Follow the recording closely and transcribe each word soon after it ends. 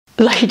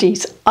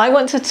Ladies, I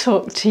want to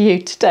talk to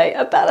you today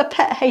about a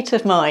pet hate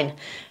of mine.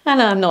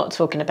 And I'm not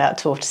talking about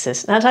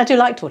tortoises. And I do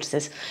like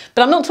tortoises,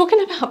 but I'm not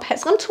talking about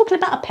pets, I'm talking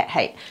about a pet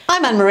hate.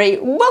 I'm Anne-Marie,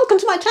 welcome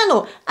to my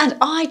channel. And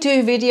I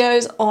do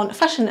videos on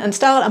fashion and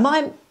style, and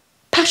my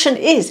passion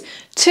is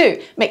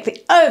to make the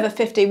over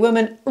 50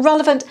 woman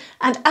relevant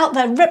and out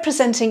there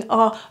representing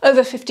our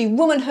over 50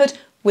 womanhood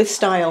with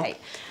style.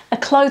 A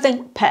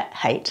clothing pet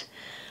hate.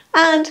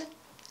 And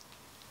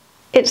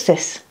it's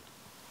this.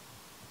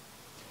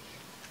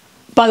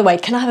 By the way,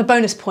 can I have a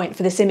bonus point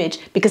for this image?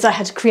 Because I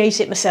had to create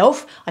it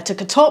myself. I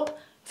took a photo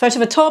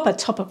of a top,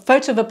 a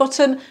photo of a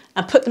bottom,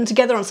 and put them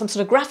together on some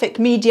sort of graphic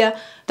media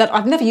that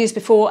I've never used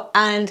before.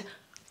 And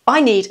I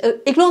need,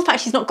 ignore the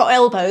fact she's not got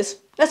elbows.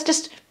 Let's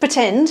just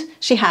pretend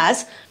she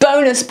has.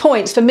 Bonus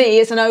points for me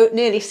as an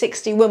nearly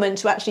 60 woman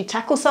to actually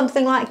tackle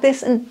something like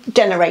this and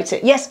generate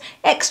it. Yes,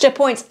 extra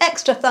points,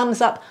 extra thumbs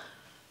up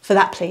for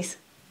that, please.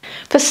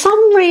 For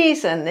some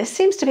reason, this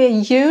seems to be a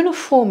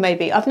uniform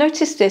maybe. I've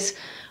noticed this.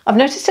 I've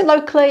noticed it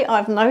locally.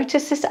 I've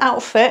noticed this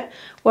outfit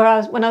when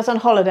I was on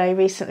holiday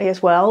recently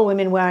as well,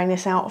 women wearing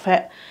this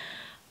outfit.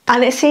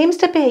 And it seems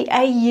to be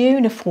a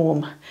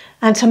uniform.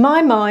 And to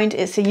my mind,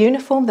 it's a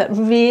uniform that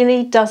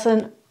really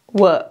doesn't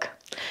work.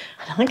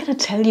 And I'm going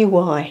to tell you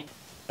why.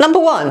 Number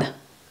one,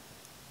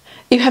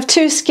 you have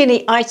two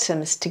skinny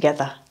items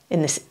together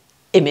in this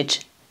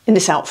image, in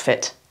this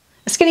outfit.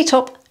 A skinny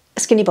top, a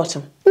skinny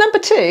bottom. Number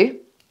two,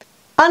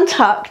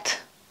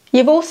 untucked,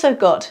 you've also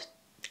got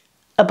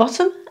a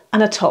bottom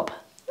and a top,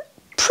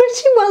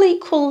 pretty well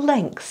equal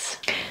lengths.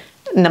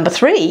 Number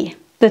three,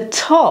 the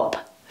top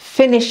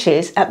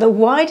finishes at the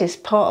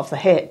widest part of the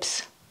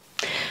hips.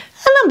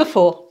 And number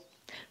four,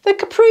 the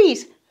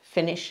capris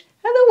finish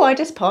at the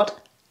widest part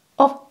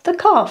of the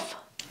calf.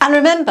 And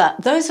remember,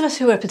 those of us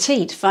who are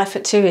petite,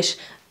 5'2"-ish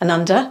and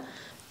under,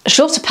 a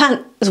shorter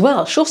pant as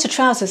well, shorter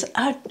trousers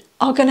are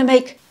going to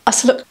make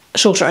us look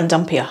shorter and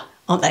dumpier,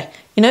 aren't they?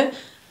 You know,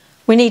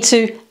 we need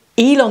to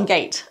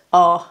elongate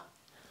our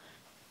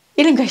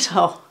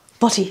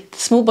body, the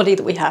small body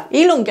that we have,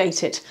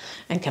 elongate it,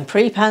 and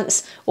capri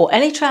pants or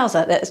any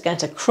trouser that is going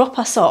to crop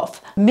us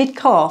off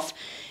mid-calf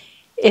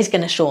is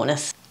going to shorten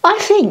us. I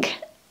think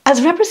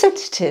as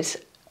representatives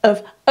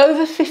of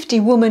over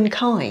 50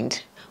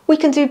 womankind, we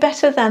can do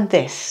better than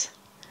this.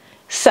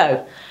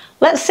 So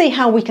let's see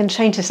how we can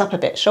change this up a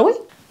bit, shall we?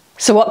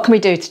 So what can we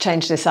do to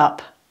change this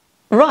up?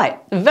 Right,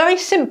 very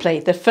simply,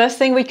 the first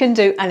thing we can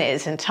do, and it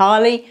is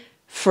entirely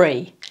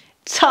free.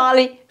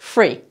 Entirely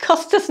free.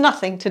 Cost us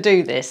nothing to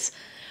do this.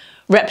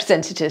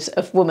 Representatives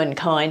of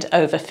womankind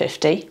over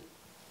 50.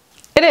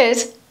 It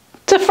is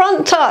to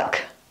front tuck.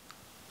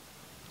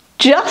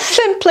 Just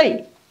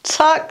simply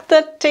tuck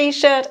the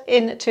t-shirt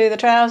into the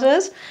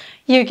trousers.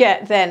 You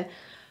get then,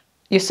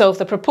 you solve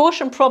the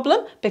proportion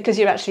problem because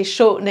you're actually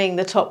shortening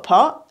the top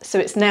part. So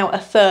it's now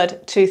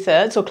 1/3,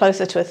 2/3 or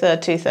closer to 1/3,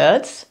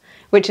 2/3,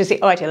 which is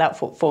the ideal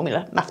outfit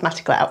formula,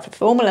 mathematical outfit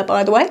formula,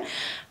 by the way.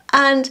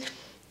 And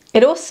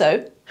it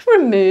also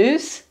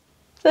removes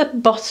the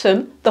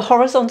bottom, the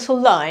horizontal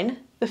line,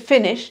 the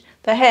finish,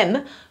 the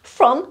hem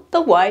from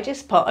the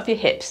widest part of your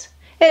hips.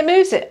 It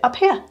moves it up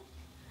here.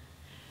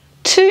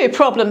 Two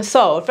problems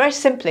solved very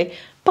simply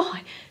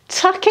by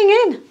tucking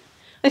in. And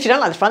if you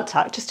don't like the front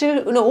tuck, just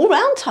do an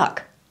all-round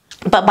tuck.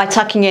 But by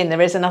tucking in,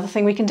 there is another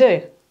thing we can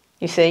do.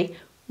 You see,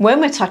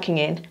 when we're tucking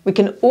in, we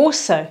can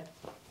also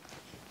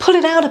pull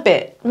it out a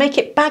bit, make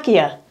it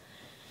baggier,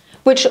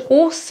 which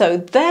also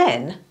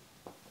then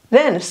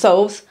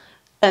solves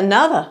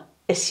another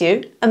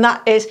issue, and that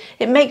is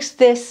it makes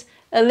this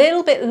a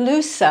little bit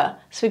looser,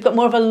 so we've got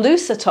more of a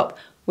looser top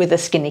with the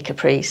skinny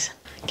capris.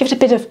 Give it a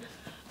bit of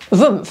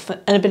oomph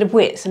and a bit of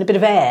width and a bit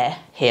of air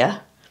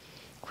here.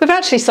 We're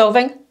actually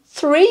solving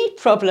three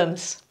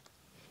problems: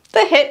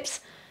 the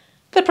hips,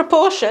 the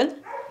proportion,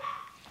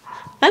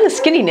 and the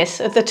skinniness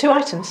of the two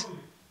items.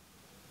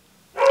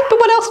 But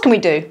what else can we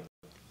do?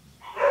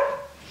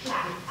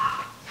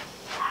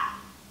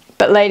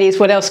 But ladies,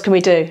 what else can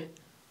we do?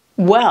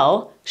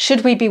 Well,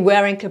 should we be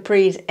wearing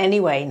capris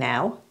anyway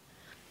now?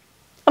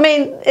 I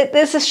mean,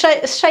 there's a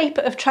shape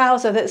of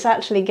trouser that's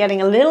actually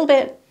getting a little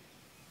bit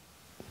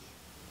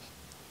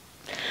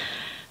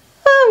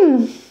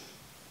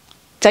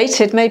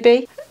dated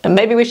maybe. And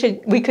maybe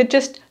we could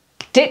just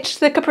ditch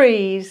the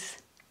capris.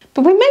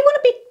 But we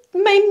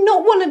may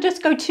not want to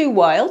just go too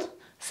wild.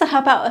 So how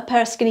about a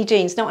pair of skinny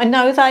jeans? Now I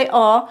know they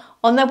are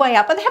on their way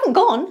out, but they haven't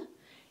gone.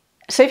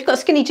 So if you've got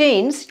skinny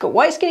jeans, you've got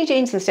white skinny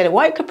jeans instead of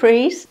white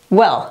capris.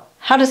 Well,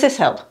 how does this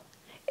help?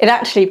 It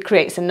actually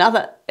creates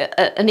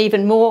an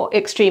even more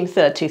extreme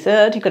 1/3,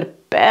 2/3. You've got a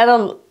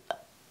better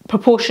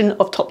proportion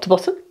of top to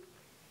bottom.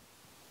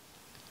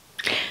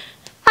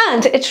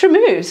 And it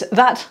removes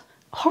that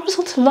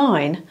horizontal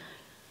line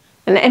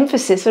and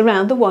emphasis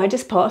around the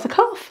widest part of the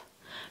calf.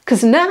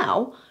 Because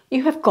now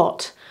you have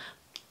got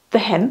the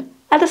hem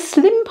at a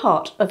slim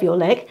part of your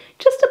leg,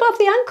 just above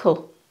the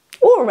ankle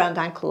or around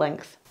ankle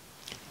length.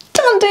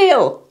 Done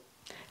deal!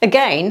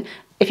 Again,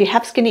 if you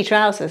have skinny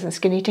trousers and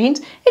skinny jeans,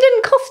 it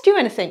didn't cost you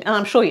anything. And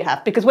I'm sure you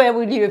have, because where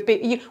would you have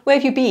been? Where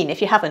have you been if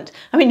you haven't?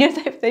 I mean,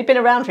 they've been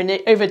around for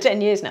over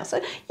 10 years now,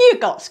 so you've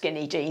got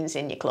skinny jeans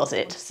in your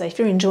closet. So if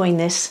you're enjoying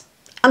this,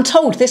 I'm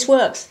told this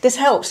works, this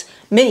helps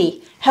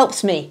me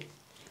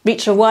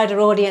reach a wider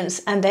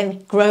audience and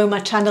then grow my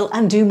channel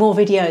and do more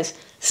videos.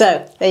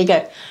 So there you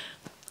go.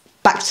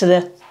 Back to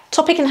the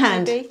topic in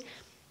hand.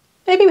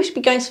 Maybe we should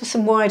be going for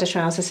some wider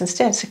trousers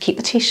instead, so keep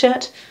the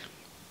t-shirt.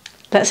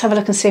 Let's have a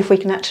look and see if we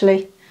can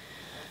actually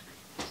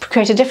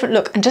create a different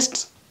look and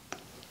just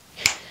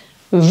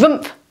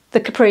rump the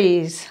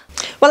capris.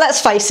 Well,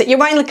 let's face it, you're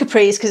wearing the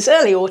capris because it's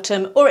early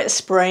autumn or it's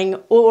spring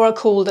or a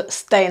cool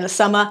day in the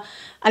summer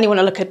and you want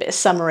to look a bit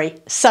summery.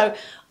 So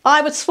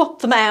I would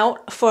swap them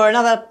out for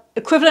another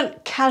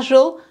equivalent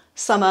casual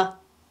summer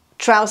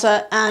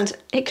trouser, and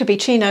it could be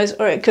chinos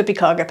or it could be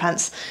cargo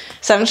pants.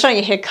 So I'm showing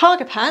you here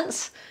cargo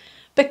pants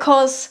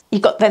because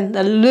you've got then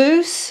the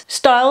loose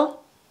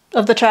style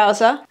of the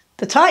trouser,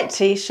 the tight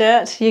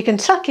t-shirt, you can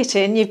tuck it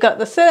in, you've got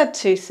the third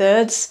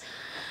 2/3,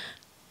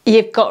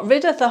 you've got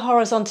rid of the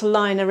horizontal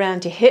line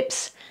around your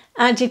hips,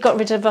 and you've got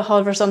rid of the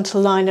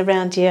horizontal line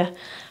around your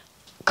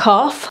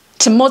calf.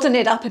 To modern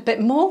it up a bit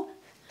more,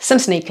 some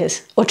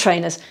sneakers or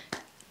trainers.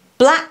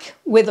 Black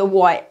with a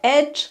white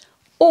edge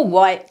or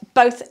white,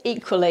 both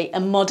equally a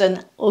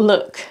modern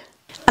look.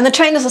 And the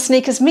trainers or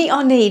sneakers meet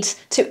our needs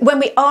to when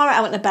we are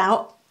out and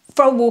about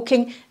for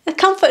walking. They're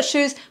comfort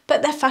shoes,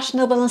 but they're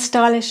fashionable and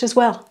stylish as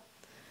well.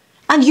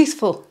 And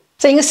youthful.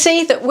 So you can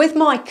see that with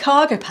my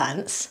cargo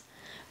pants,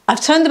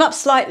 I've turned them up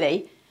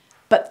slightly,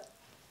 but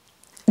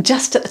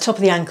just at the top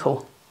of the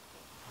ankle.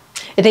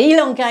 It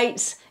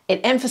elongates,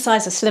 it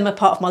emphasises a slimmer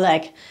part of my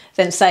leg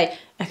than say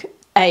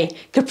a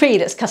capri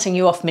that's cutting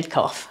you off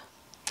mid-calf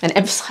and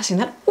emphasising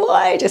that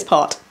widest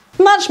part.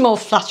 Much more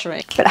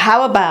flattering. But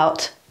how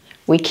about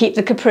we keep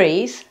the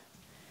capris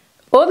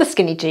or the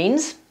skinny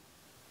jeans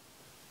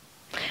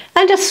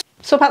and just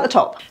swap out the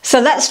top. So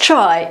let's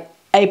try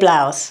a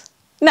blouse.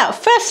 Now,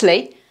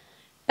 firstly,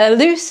 a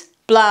loose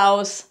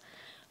blouse,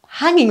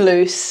 hanging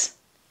loose,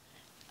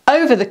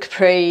 over the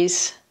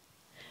capris,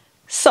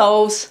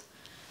 solves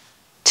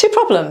two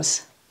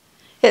problems.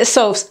 It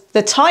solves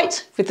the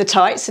tight with the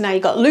tight, so now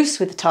you've got loose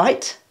with the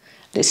tight,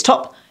 loose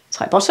top,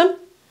 tight bottom.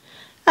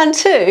 And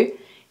two,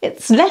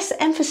 it's less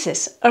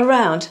emphasis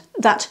around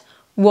that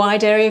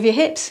wide area of your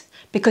hips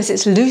because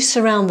it's loose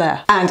around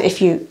there. And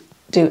if you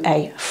do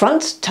a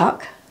front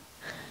tuck,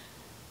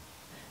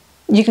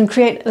 you can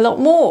create a lot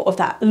more of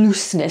that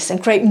looseness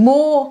and create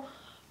more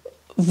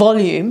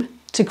volume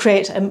to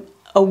create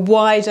a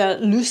wider,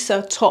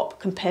 looser top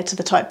compared to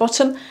the tight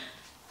bottom,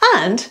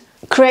 and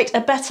create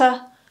a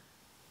better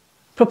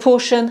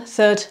proportion,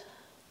 third,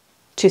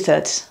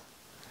 2/3,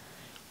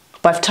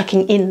 by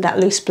tucking in that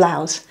loose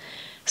blouse.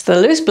 So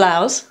the loose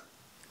blouse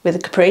with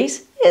the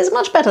capris is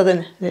much better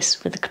than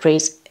this with the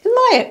capris, in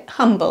my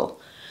humble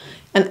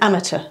and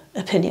amateur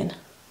opinion.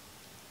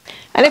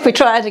 And if we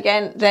try it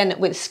again, then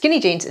with skinny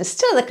jeans,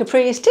 instead of the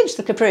capris, ditch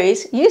the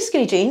capris, use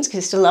skinny jeans because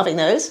you're still loving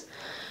those.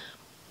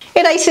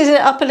 It aces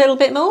it up a little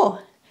bit more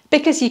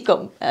because you've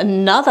got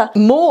another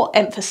more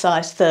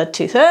emphasised third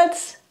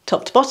 2/3,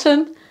 top to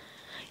bottom.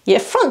 You're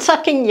front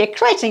tucking, you're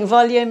creating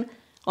volume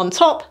on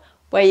top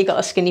where you've got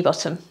a skinny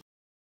bottom.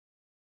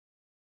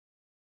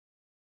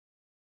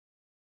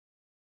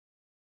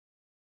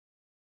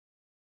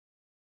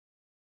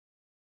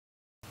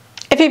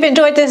 If you've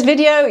enjoyed this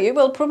video, you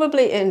will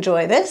probably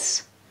enjoy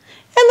this.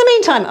 In the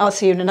meantime, I'll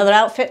see you in another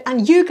outfit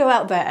and you go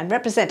out there and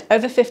represent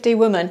over 50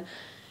 women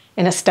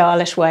in a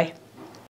stylish way.